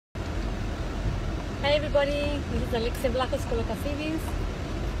Hi everybody, this is Alexia Vlachos Kolokasides.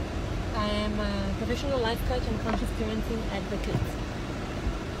 I am a professional life coach and conscious parenting advocate.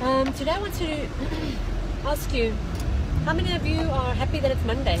 Today I want to ask you, how many of you are happy that it's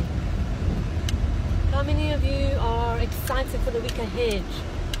Monday? How many of you are excited for the week ahead?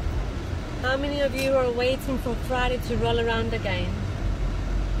 How many of you are waiting for Friday to roll around again?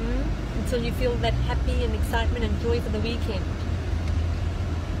 Until you feel that happy and excitement and joy for the weekend.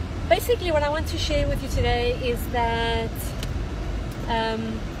 Basically, what I want to share with you today is that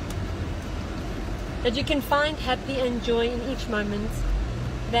that you can find happy and joy in each moment.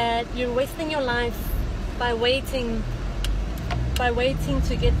 That you're wasting your life by waiting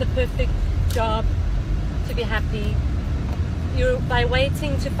to get the perfect job to be happy. By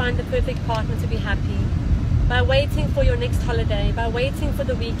waiting to find the perfect partner to be happy. By waiting for your next holiday. By waiting for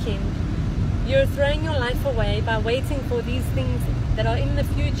the weekend. You're throwing your life away by waiting for these things that are in the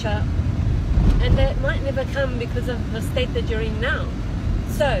future and that might never come because of the state that you're in now.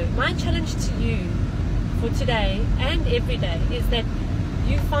 So my challenge to you for today and every day is that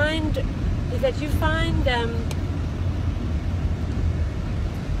you find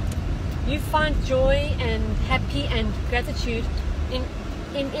joy and happy and gratitude in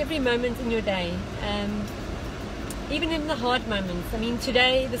every moment in your day, even in the hard moments. I mean,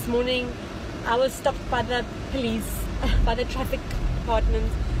 this morning I was stopped by the police, by the traffic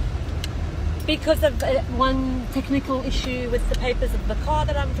department, because of one technical issue with the papers of the car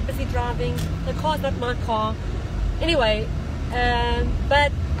that I'm busy driving. The car's not my car. Anyway,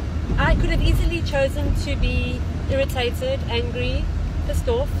 but I could have easily chosen to be irritated, angry, pissed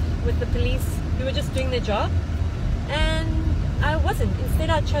off with the police who were just doing their job. And I wasn't. Instead,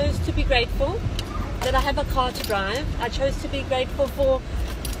 I chose to be grateful that I have a car to drive. I chose to be grateful for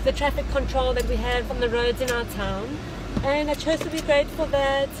the traffic control that we have on the roads in our town, and I chose to be grateful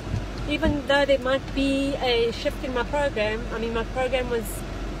that even though there might be a shift in my program, I mean my program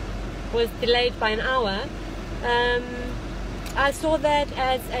was delayed by an hour, I saw that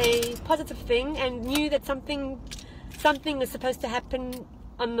as a positive thing and knew that something was supposed to happen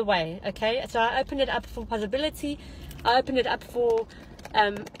on the way. Okay, so I opened it up for possibility. I opened it up for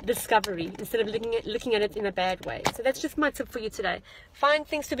discovery instead of looking at it in a bad way. So that's just my tip for you today. Find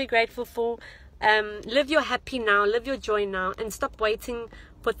things to be grateful for. Live your happy now, live your joy now, and stop waiting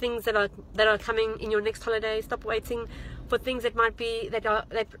for things that are coming in your next holiday. Stop waiting for things that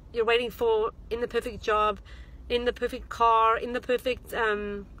you're waiting for in the perfect job, in the perfect car, in the perfect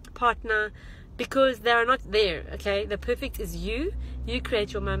partner, because they are not there. Okay, the perfect is you. You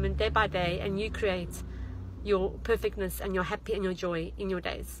create your moment day by day, and you create your perfectness and your happy and your joy in your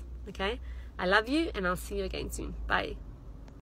days. Okay, I love you, and I'll see you again soon. Bye.